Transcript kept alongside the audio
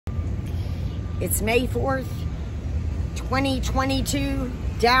It's May 4th, 2022,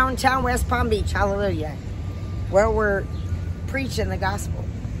 downtown West Palm Beach. Hallelujah. Where we're preaching the gospel.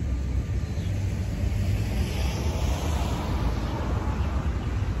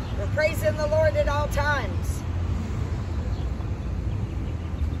 We're praising the Lord at all times.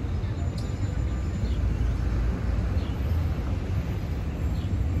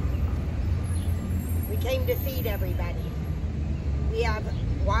 We came to feed everybody. We have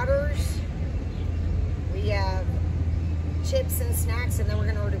waters, we have chips and snacks, and then we're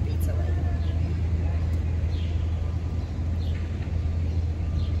going to order pizza later.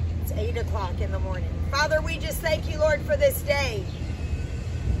 It's 8 o'clock in the morning. Father, we just thank you, Lord, for this day.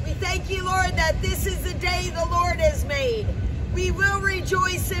 We thank you, Lord, that this is the day the Lord has made. We will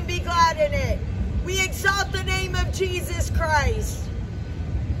rejoice and be glad in it. We exalt the name of Jesus Christ.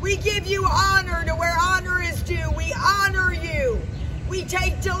 We give you honor to where honor is due. We honor you. We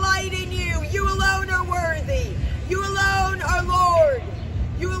take delight in you. You alone are worthy. You alone are Lord.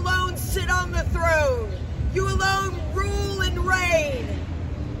 You alone sit on the throne. You alone rule and reign.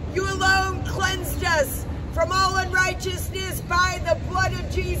 You alone cleansed us from all unrighteousness by the blood of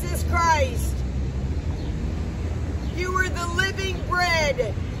Jesus Christ. You are the living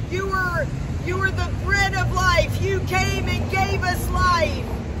bread. You are the bread of life. You came and gave us life.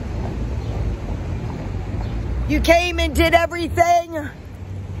 You came and did everything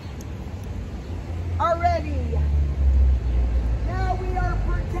already. Now we are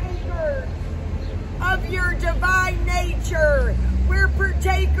partakers of your divine nature. We're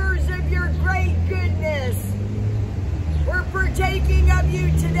partakers of your great goodness. We're partaking of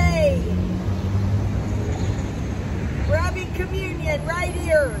you today. We're having communion right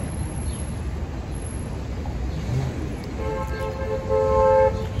here.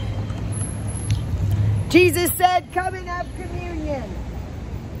 Jesus said, come and have communion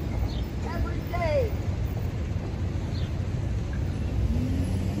every day.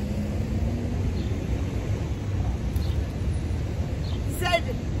 He said,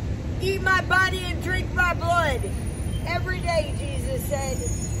 eat my body and drink my blood every day, Jesus said.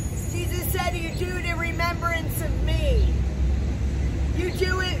 Jesus said, you do it in remembrance of me. You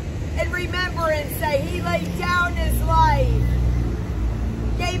do it in remembrance that he laid down his life,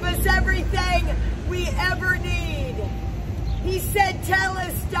 gave us everything we ever need. He said,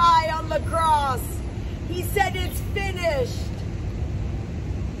 "Telestai" on the cross. He said, it's finished.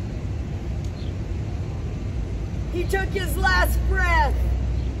 He took his last breath,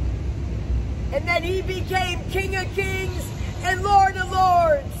 and then he became King of Kings and Lord of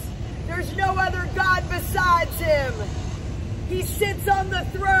Lords. There's no other God besides him. He sits on the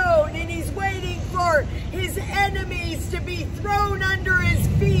throne, and he's waiting for his enemies to be thrown under his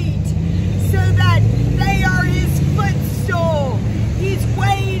feet, so that they are his footstool. He's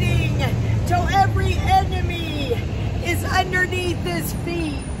waiting till every enemy is underneath his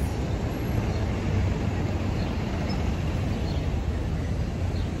feet.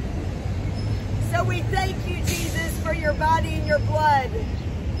 So we thank you, Jesus, for your body and your blood.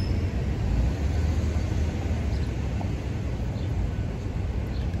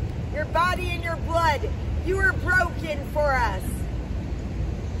 Your body and your blood, you were broken for us.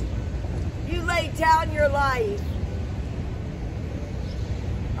 You laid down your life.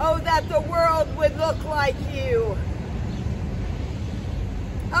 Oh, that the world would look like you.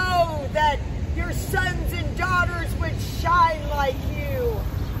 Oh, that your sons and daughters would shine like you.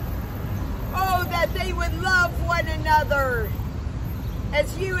 Oh, that they would love one another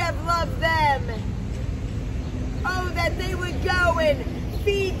as you have loved them. Oh, that they would go and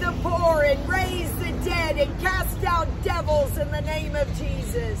feed the poor and raise the dead and cast out devils in the name of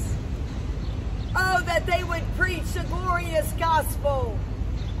Jesus. Oh, that they would preach the glorious gospel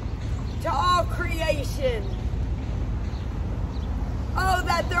to all creation. Oh,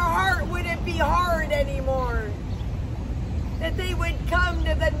 that their heart wouldn't be hard anymore. That they would come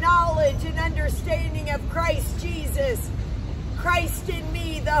to the knowledge and understanding of Christ Jesus. Christ in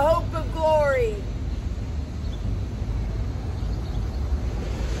me, the hope of glory.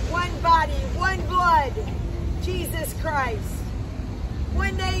 One body, one blood, Jesus Christ.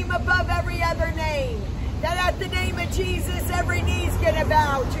 One name above every other name. That at the name of Jesus, every knee's going to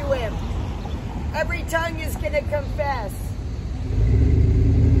bow to him. Every tongue is going to confess.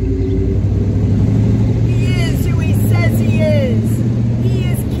 He is who he says he is. He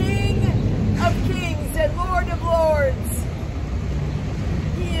is King of kings and Lord of lords.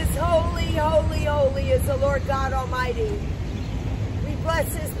 He is holy, holy, holy is the Lord God Almighty. We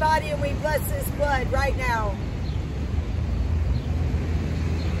bless his body and we bless his blood right now.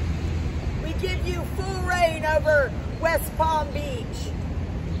 We give you full reign over West Palm Beach.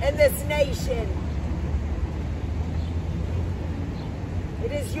 and this nation.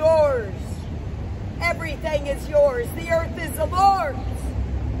 It is yours. Everything is yours. The earth is the Lord's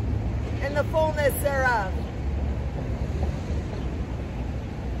and the fullness thereof.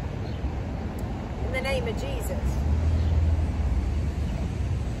 In the name of Jesus.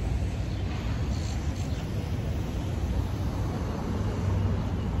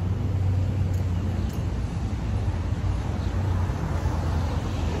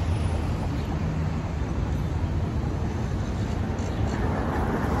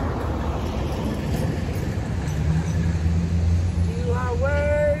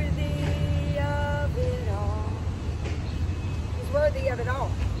 Of it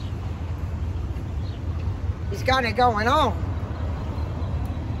all. He's got it going on.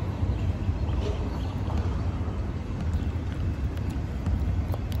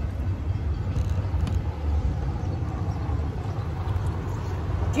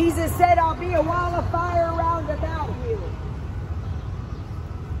 Jesus said, I'll be a wall of fire round about you.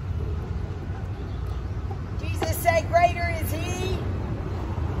 Jesus said, greater is he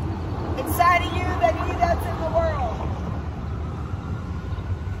inside of you than he that's in the world.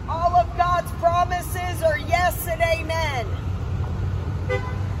 All of God's promises are yes and amen.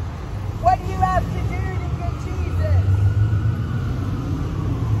 What do you have to do to get Jesus?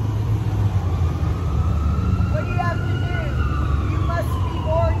 What do you have to do? You must be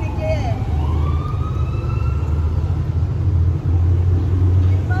born again.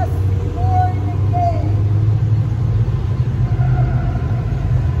 You must be born again.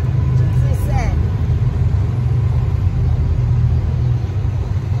 Jesus said.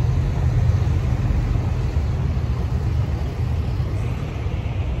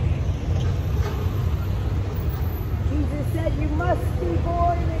 You must be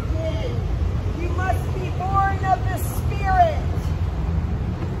born again. You must be born of the Spirit.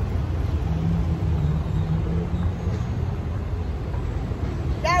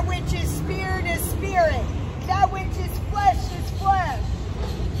 That which is spirit is spirit. That which is flesh.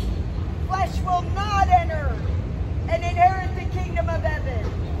 Flesh will not enter and inherit the kingdom of heaven.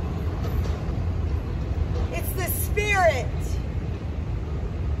 It's the Spirit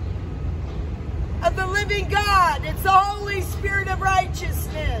of the living God. It's the Holy Spirit of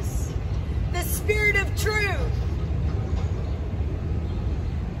righteousness, the Spirit of truth.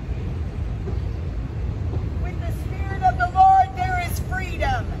 With the Spirit of the Lord, there is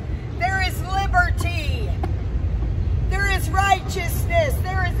freedom, there is liberty, there is righteousness,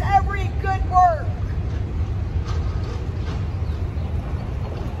 there is every good work.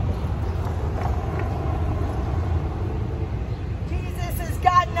 Jesus has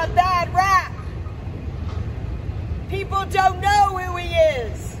gotten a bad rap. People don't know who he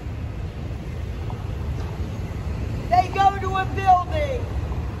is. They go to a building.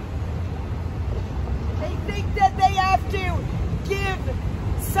 They think that they have to give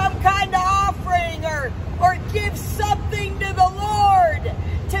some kind of offering or give something to the Lord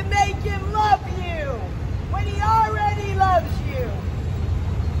to make him love you when he already loves you.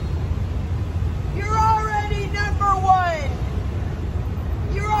 You're already number one.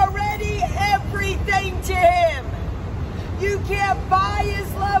 You're already everything to him. You can't buy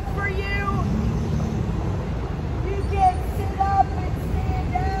his love for you. You can't sit up and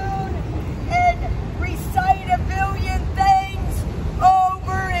stand down and recite a billion things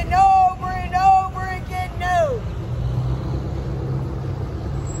over and over and over again. No.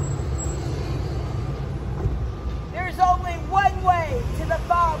 There's only one way to the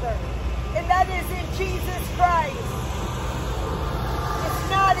Father, and that is in Jesus Christ. It's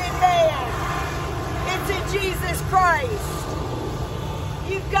not in man. It's in Jesus Christ.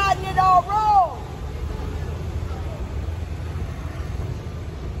 You've gotten it all wrong.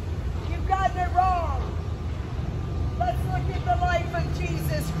 You've gotten it wrong. Let's look at the life of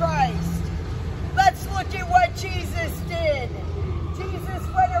Jesus Christ. Let's look at what Jesus did. Jesus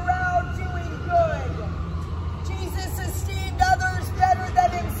went around doing good. Jesus esteemed others better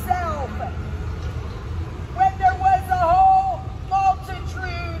than himself. When there was a whole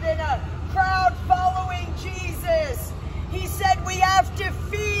multitude and a crowd following Jesus, he said we have to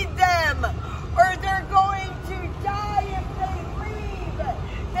feed them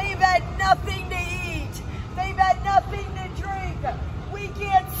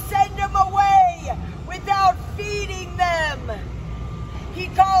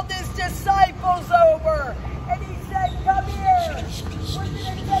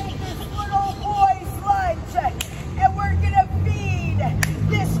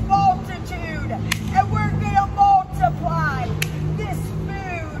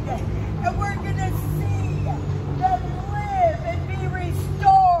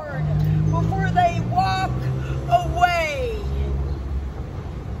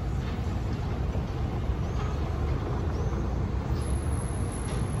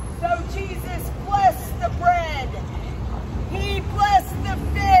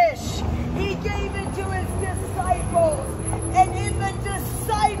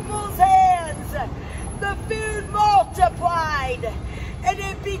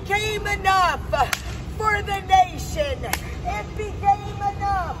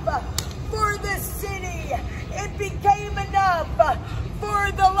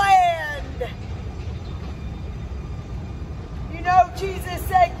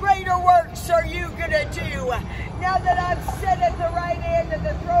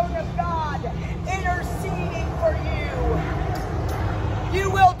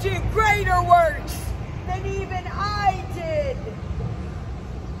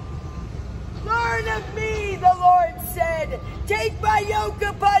Take my yoke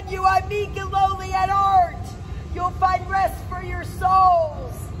upon you. I'm meek and lowly at heart. You'll find rest for your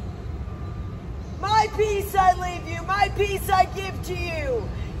souls. My peace I leave you. My peace I give to you.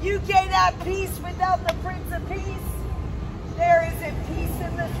 You can't have peace without the Prince of Peace. There isn't peace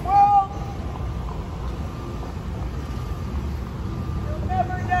in this world. You'll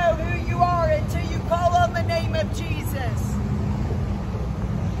never know who you are until you call on the name of Jesus.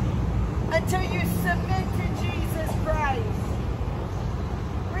 Until you submit to Jesus Christ.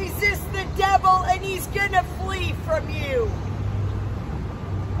 Resist the devil and he's gonna flee from you.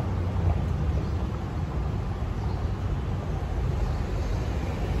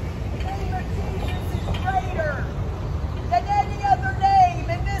 The name of Jesus is greater than any other name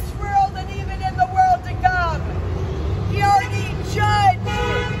in this world and even in the world to come. He already judged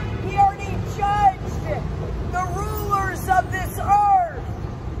the rulers of this earth.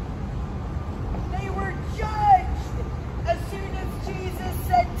 They were judged as soon as Jesus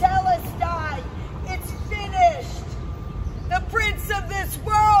said, "Telestai, it's finished." The prince of this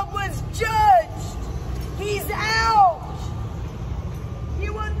world was judged. He's out. He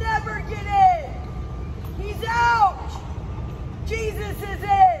will never get in. He's out. Jesus is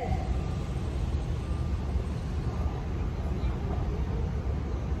in.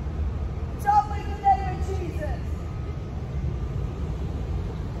 It's only the name of Jesus.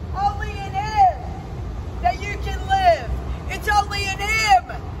 Only in Him that you can live. It's only in Him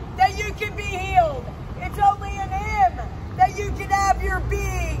that you can be healed. It's only in Him that you can have your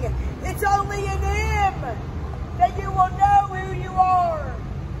being. It's only in Him that you will know who you are.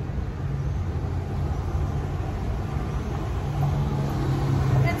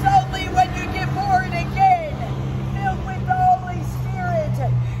 It's only when you get born again, filled with the Holy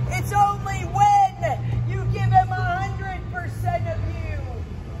Spirit. It's only when you give Him 100% of you.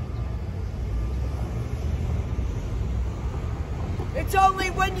 It's only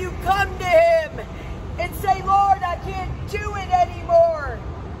when you come to Him and say, "Lord, I can't do it anymore.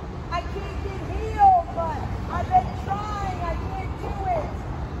 I can't get healed, but I've been trying. I can't do it.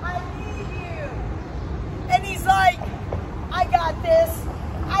 I need you." And He's like, "I got this.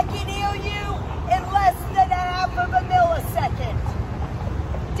 I can heal you in less than a half of a millisecond.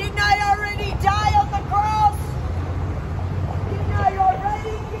 Didn't I already die on the cross? Didn't I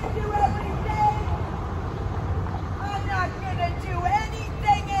already give you everything? I'm not going to do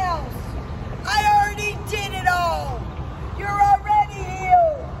anything else. I already did it all. You're already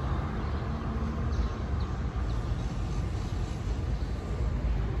healed."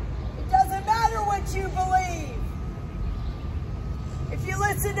 It doesn't matter what you believe. If you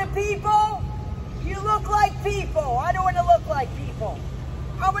listen to people, you look like people. I don't want to look like people.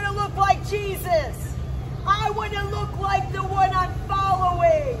 I want to look like Jesus. I want to look like the one I'm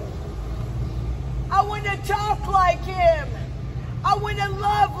following. I want to talk like Him. I want to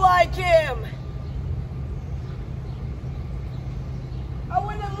love like Him. I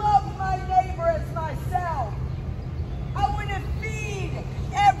want to love my neighbor as myself. I want to feed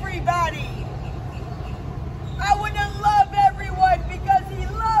everybody. I want to love everyone because He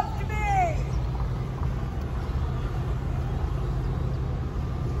loved me.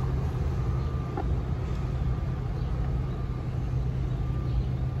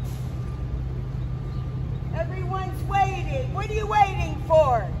 Everyone's waiting. What are you waiting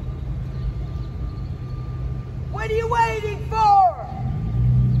for? What are you waiting for?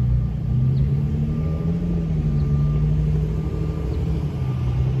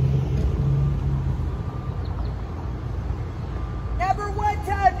 Never one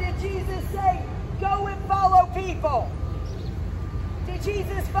time did Jesus say, "Go and follow people." Did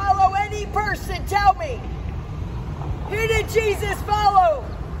Jesus follow any person? Tell me. Who did Jesus follow?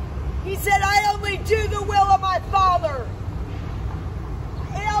 He said, "I only do the will of my Father."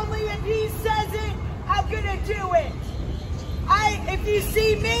 And only if He says it, I'm going to do it. If you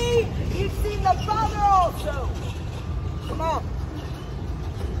see me, you've seen the Father also. Come on.